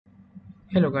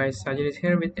Hello guys, Sajid is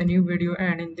here with a new video,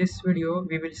 and in this video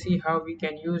we will see how we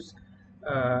can use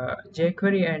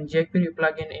jQuery and jQuery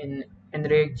plugin in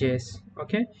Reactjs.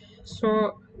 Okay,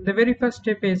 so the very first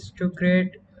step is to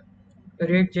create a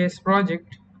Reactjs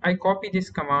project. I copy this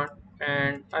command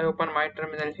and I open my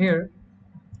terminal here.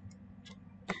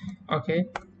 Okay,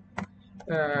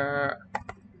 uh,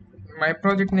 my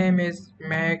project name is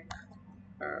make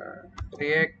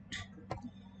React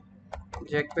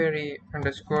jQuery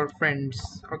underscore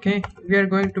friends. Okay, we are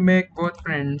going to make both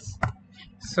friends,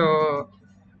 so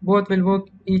both will work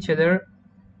each other.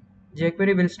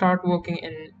 jQuery will start working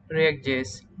in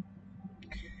Reactjs.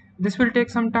 This will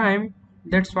take some time,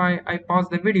 that's why I pause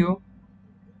the video.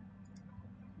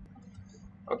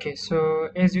 Okay, so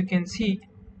as you can see,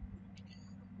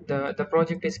 the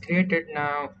project is created.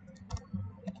 Now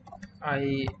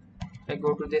I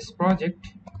go to this project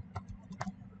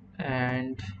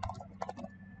and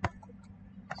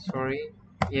sorry,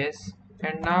 yes,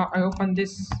 and now I open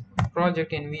this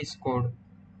project in VS Code.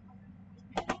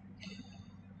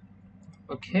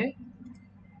 Okay,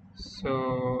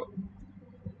 so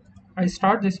I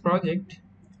start this project.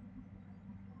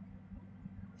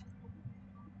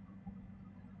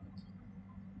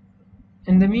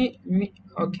 In the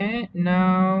okay,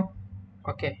 now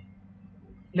okay,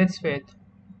 let's wait.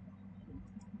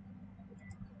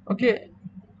 Okay,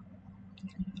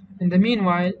 in the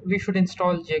meanwhile we should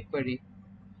install jQuery.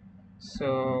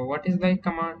 So what is the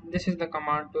command? This is the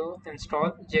command to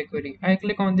install jQuery. I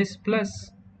click on this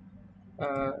plus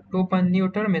to open new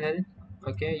terminal.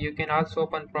 Okay, you can also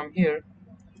open from here.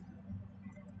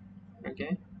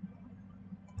 Okay,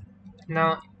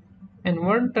 now in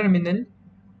one terminal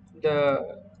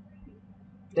the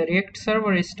React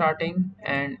server is starting,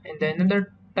 and in the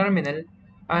another terminal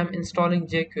I am installing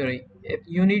jQuery. If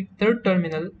you need third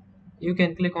terminal, you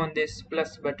can click on this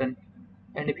plus button,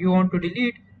 and if you want to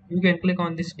delete, you can click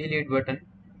on this delete button.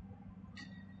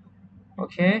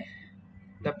 Okay,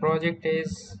 the project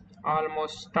is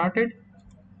almost starting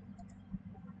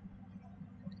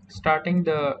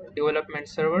the development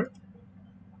server.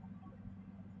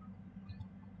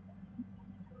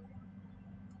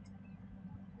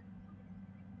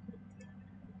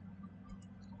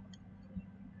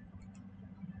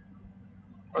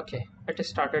 Okay, it is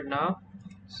started now.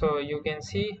 So you can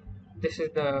see this is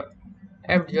the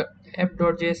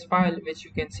app.js file which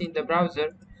you can see in the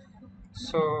browser.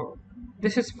 So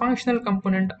this is functional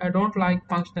component. I don't like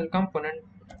functional component.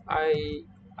 I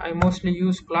mostly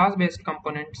use class-based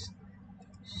components.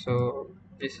 So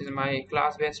this is my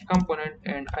class-based component,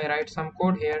 and I write some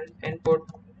code here. Input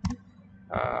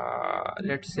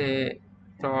let's say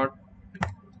dot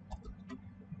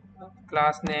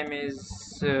class name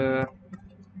is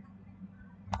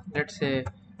let's say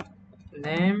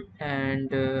name, and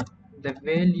the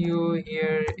value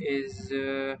here is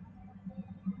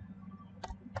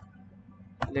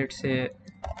let's say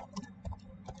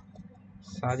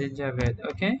Sajid Javed.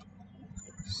 Okay,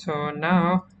 so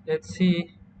now let's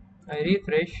see. I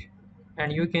refresh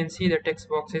and you can see the text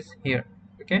box is here.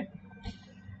 Okay,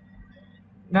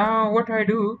 now what I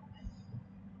do,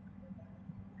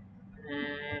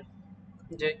 mm,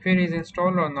 jQuery is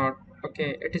installed or not.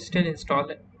 Okay, it is still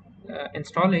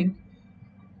installing,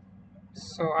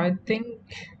 so I think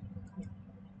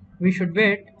we should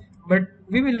wait, but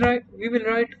we will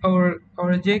write our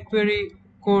jQuery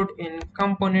code in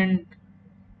component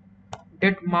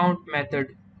did mount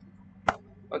method.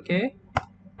 Okay,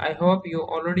 I hope you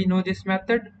already know this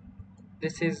method.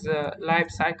 This is life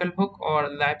cycle hook or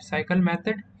life cycle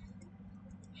method.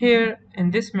 Here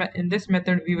in this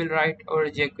method we will write our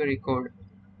jQuery code.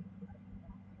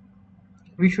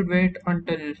 We should wait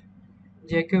until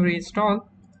jQuery install.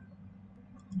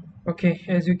 Okay,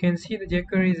 as you can see the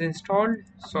jQuery is installed.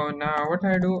 So now what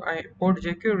I do, I import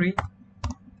jQuery,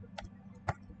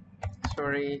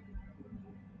 sorry,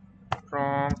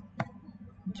 from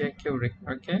jQuery.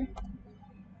 Okay,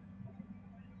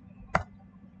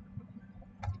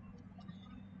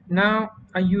 now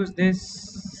I use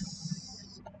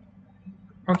this.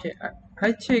 Okay,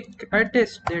 I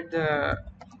test that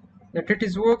it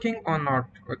is working or not.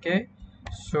 Okay,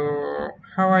 so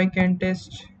how I can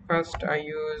test? First I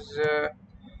use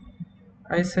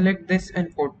I select this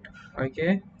input.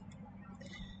 Okay,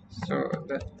 so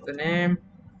the name.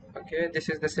 Okay, this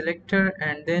is the selector,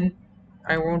 and then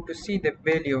I want to see the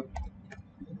value.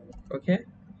 Okay,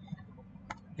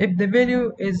 if the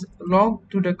value is logged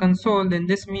to the console, then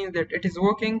this means that it is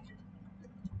working.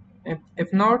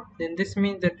 If not, then this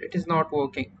means that it is not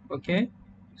working. Okay,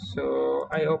 so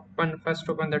I first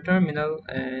open the terminal,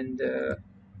 and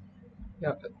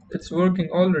yeah, it's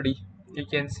working already, you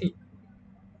can see.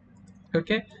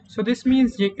 Okay, so this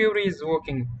means jQuery is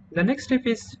working. The next step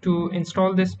is to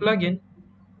install this plugin.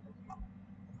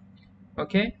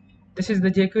 Okay, this is the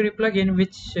jQuery plugin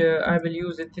which I will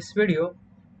use in this video,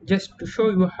 just to show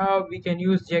you how we can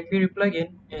use jQuery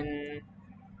plugin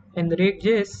in the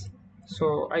Reactjs.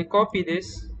 So I copy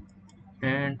this,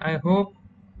 and I hope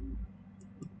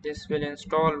this will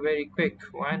install very quick.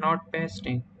 Why not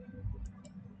pasting?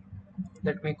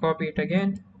 Let me copy it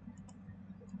again.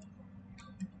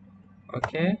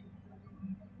 Okay,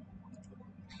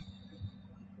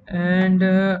 and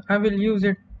I will use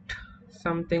it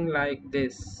something like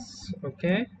this.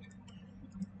 Okay,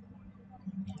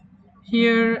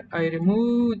 here I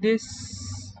remove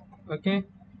this. Okay,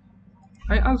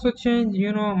 I also change,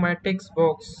 my text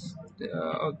box.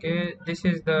 Okay, this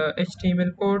is the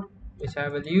HTML code which I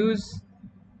will use.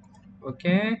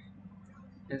 Okay,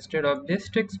 instead of this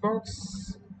text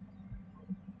box,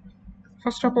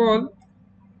 first of all,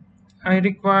 I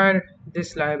require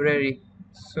this library.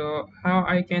 So how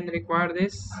I can require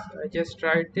this? I just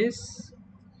write this.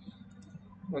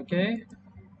 Okay,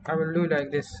 I will do like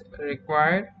this: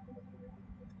 required,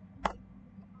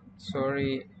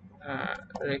 sorry,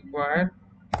 required.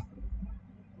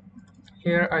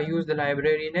 Here I use the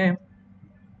library name,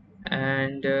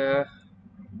 and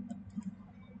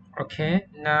okay,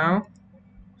 now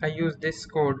I use this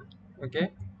code.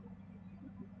 Okay,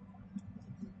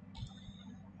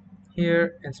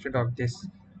 here instead of this.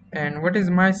 And what is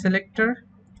my selector?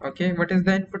 Okay, what is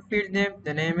the input field name?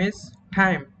 The name is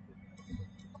time.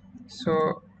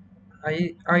 So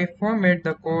I format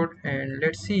the code, and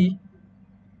let's see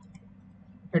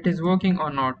it is working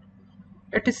or not.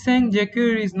 It is saying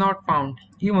jQuery is not found.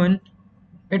 Even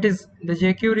it is, the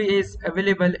jQuery is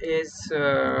available as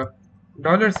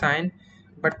dollar sign,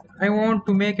 but I want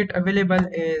to make it available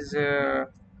as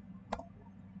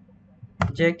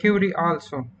jQuery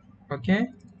also. Okay,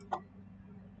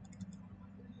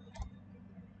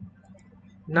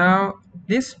 now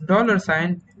this dollar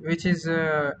sign, which is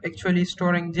actually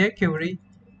storing jQuery,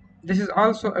 this is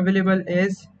also available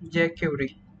as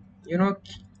jQuery, you know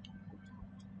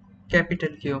capital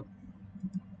Q.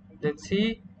 Let's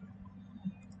see.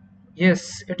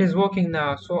 Yes, it is working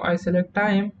now. So I select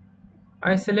time,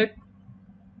 I select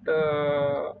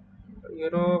uh, you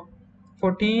know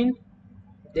 14,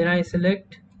 then I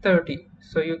select 30.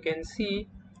 So you can see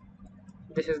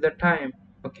this is the time.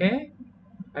 Okay,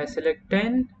 I select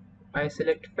 10, I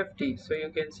select 50, so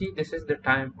you can see this is the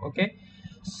time. Okay,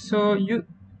 so you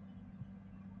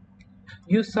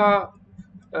saw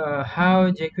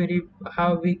how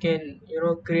we can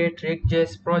create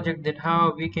Reactjs project, then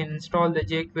how we can install the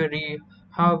jQuery,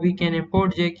 how we can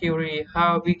import jQuery,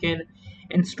 how we can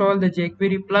install the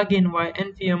jQuery plugin via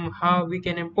npm, how we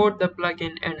can import the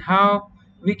plugin, and how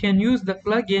we can use the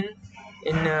plugin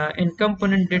in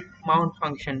component did mount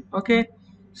function. Okay,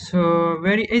 so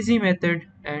very easy method,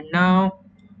 and now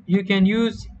you can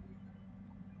use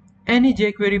any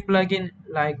jQuery plugin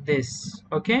like this.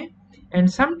 Okay,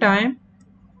 and sometime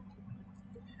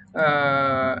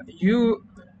you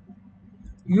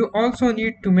also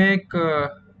need to make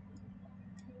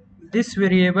this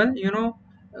variable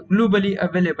globally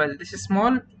available. This is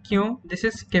small q, this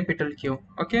is capital Q.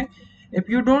 Okay, if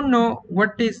you don't know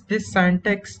what is this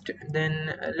syntax,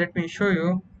 then let me show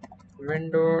you.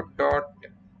 Window dot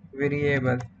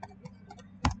variable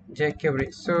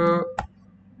jQuery. So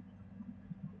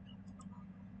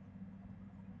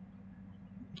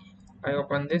I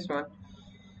open this one.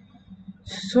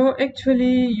 So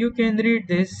actually you can read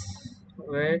this.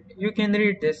 Wait, you can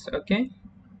read this. Okay,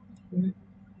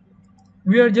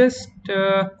 we are just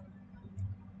uh,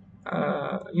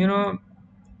 you know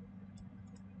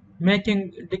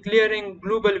declaring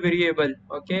global variable.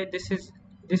 Okay, this is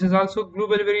also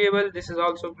global variable, this is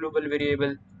also global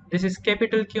variable. This is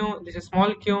capital Q, this is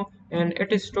small q, and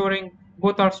it is storing,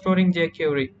 both are storing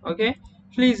jQuery. Okay,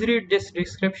 please read this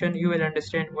description, you will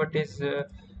understand what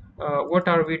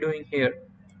are we doing here.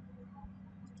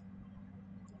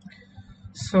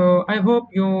 So I hope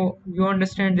you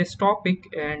understand this topic,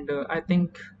 and I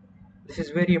think this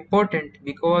is very important,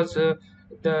 because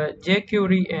the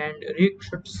jQuery and React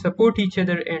should support each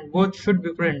other, and both should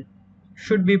be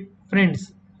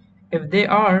friends. If they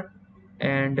are,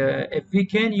 and if we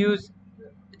can use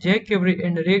jQuery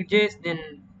and React.js,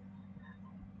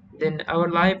 then our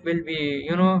life will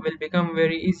become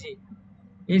very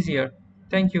easier.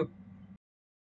 Thank you.